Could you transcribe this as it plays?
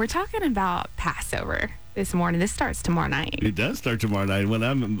We're talking about Passover this morning. This starts tomorrow night. It does start tomorrow night when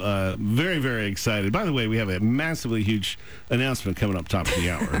I'm very, very excited. By the way, we have a massively huge announcement coming up top of the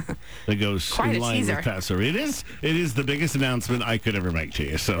hour that goes Quite in a line teaser. with Passover. It is the biggest announcement I could ever make to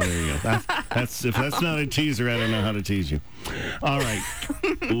you. So there you go. That's if that's not a teaser, I don't know how to tease you. All right.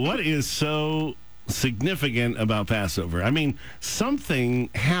 What is so significant about Passover? I mean,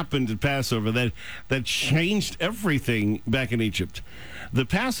 something happened at Passover that changed everything back in Egypt. The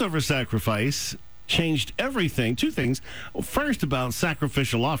Passover sacrifice changed everything. Two things. First, about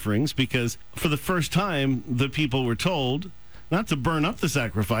sacrificial offerings, because for the first time, the people were told not to burn up the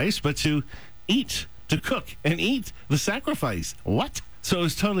sacrifice, but to cook and eat the sacrifice. What? So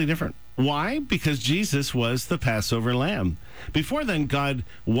it's totally different. Why? Because Jesus was the Passover lamb. Before then, God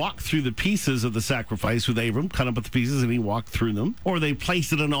walked through the pieces of the sacrifice with Abram, cut up the pieces, and he walked through them. Or they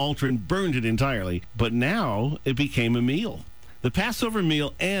placed it on an altar and burned it entirely. But now it became a meal. The Passover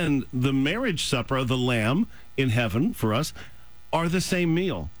meal and the marriage supper of the Lamb in heaven for us are the same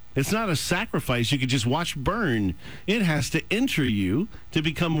meal. It's not a sacrifice you could just watch burn. It has to enter you to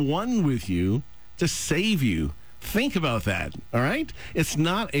become one with you to save you. Think about that, all right? It's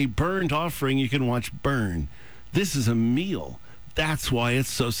not a burned offering you can watch burn. This is a meal. That's why it's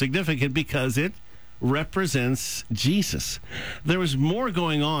so significant, because it represents Jesus. There was more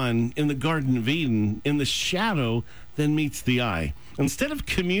going on in the Garden of Eden in the shadow than meets the eye. Instead of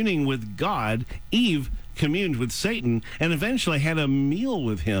communing with God, Eve communed with Satan and eventually had a meal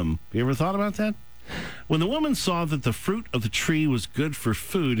with him. You ever thought about that? When the woman saw that the fruit of the tree was good for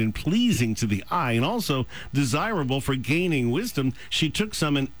food and pleasing to the eye and also desirable for gaining wisdom, she took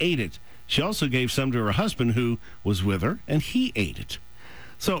some and ate it. She also gave some to her husband who was with her, and he ate it.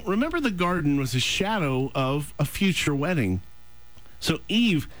 So remember, the garden was a shadow of a future wedding. So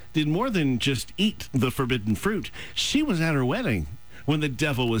Eve did more than just eat the forbidden fruit. She was at her wedding when the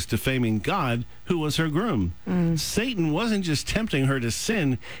devil was defaming God, who was her groom. Satan wasn't just tempting her to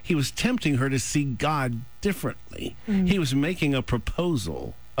sin, he was tempting her to see God differently. He was making a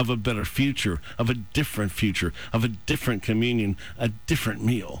proposal of a better future, of a different communion, a different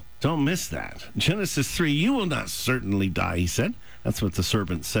meal. Don't miss that. Genesis 3, you will not certainly die, he said. That's what the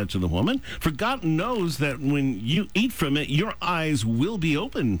serpent said to the woman. For God knows that when you eat from it, your eyes will be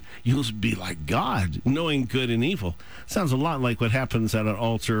open. You'll be like God, knowing good and evil. Sounds a lot like what happens at an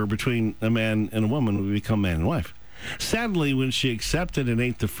altar between a man and a woman when we become man and wife. Sadly, when she accepted and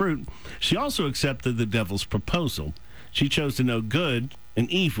ate the fruit, she also accepted the devil's proposal. She chose to know good and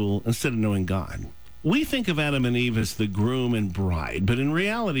evil instead of knowing God. We think of Adam and Eve as the groom and bride, but in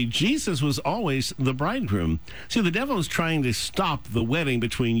reality, Jesus was always the bridegroom. See, the devil was trying to stop the wedding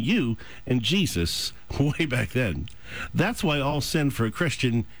between you and Jesus way back then. That's why all sin for a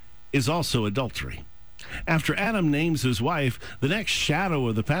Christian is also adultery. After Adam names his wife, the next shadow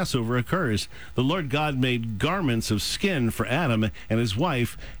of the Passover occurs. The Lord God made garments of skin for Adam and his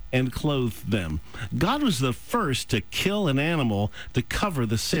wife and clothed them. God was the first to kill an animal to cover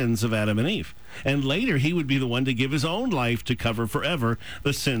the sins of Adam and Eve. And later, he would be the one to give his own life to cover forever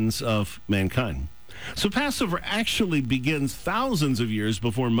the sins of mankind. So Passover actually begins thousands of years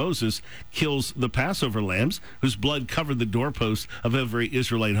before Moses kills the Passover lambs, whose blood covered the doorposts of every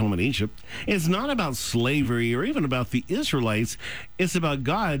Israelite home in Egypt. It's not about slavery or even about the Israelites. It's about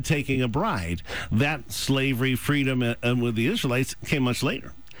God taking a bride. That slavery, freedom, with the Israelites came much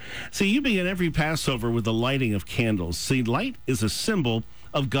later. See, you begin every Passover with the lighting of candles. See, light is a symbol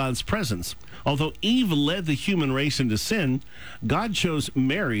of God's presence. Although Eve led the human race into sin, God chose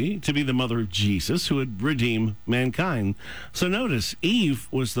Mary to be the mother of Jesus, who would redeem mankind. So notice, Eve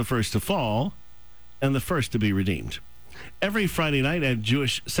was the first to fall and the first to be redeemed. Every Friday night at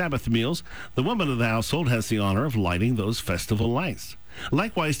Jewish Sabbath meals, the woman of the household has the honor of lighting those festival lights.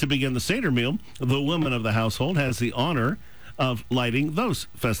 Likewise, to begin the Seder meal, the woman of the household has the honor of lighting those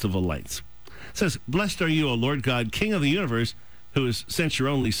festival lights. It says, "Blessed are you, O Lord God, King of the universe, who has sent your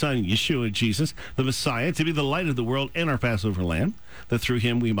only Son, Yeshua, Jesus, the Messiah, to be the light of the world and our Passover lamb, that through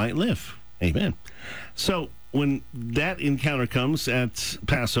him we might live." Amen. So when that encounter comes at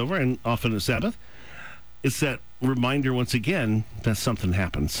Passover and often at Sabbath, it's that reminder once again that something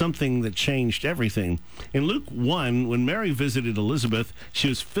happened, something that changed everything. In Luke 1, when Mary visited Elizabeth, she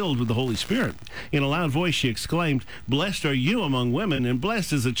was filled with the Holy Spirit. In a loud voice, she exclaimed, "Blessed are you among women, and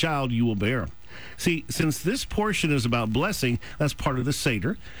blessed is the child you will bear." See, since this portion is about blessing, that's part of the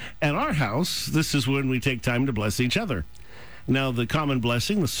Seder. At our house, this is when we take time to bless each other. Now, the common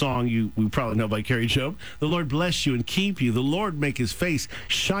blessing, the song we probably know by Carrie Job, "The Lord bless you and keep you. The Lord make his face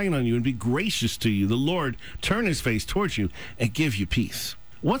shine on you and be gracious to you. The Lord turn his face towards you and give you peace."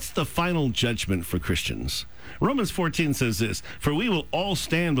 What's the final judgment for Christians? Romans 14 says this, "For we will all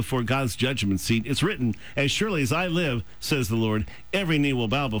stand before God's judgment seat. It's written, as surely as I live, says the Lord, every knee will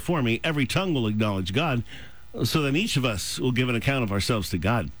bow before me, every tongue will acknowledge God. So then each of us will give an account of ourselves to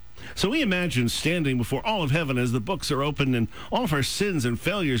God." So we imagine standing before all of heaven as the books are opened and all of our sins and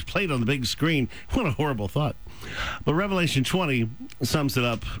failures played on the big screen. What a horrible thought. But Revelation 20 sums it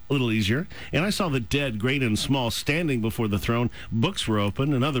up a little easier. "And I saw the dead, great and small, standing before the throne. Books were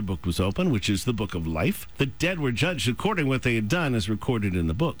open. Another book was open, which is the book of life. The dead were judged according to what they had done as recorded in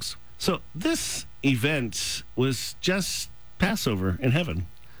the books." So this event was just Passover in heaven.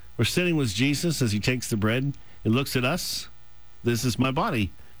 We're sitting with Jesus as he takes the bread. He looks at us. "This is my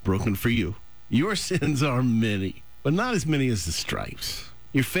body, broken for you. Your sins are many, but not as many as the stripes.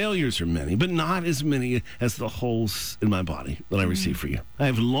 Your failures are many, but not as many as the holes in my body that I receive for you. I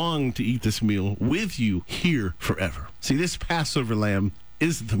have longed to eat this meal with you here forever." See, this Passover lamb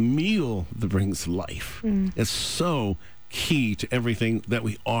is the meal that brings life. It's so key to everything that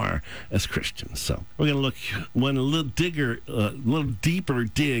we are as Christians. So we're going to look a little deeper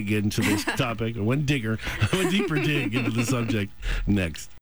dig into this topic, one deeper dig into the subject next.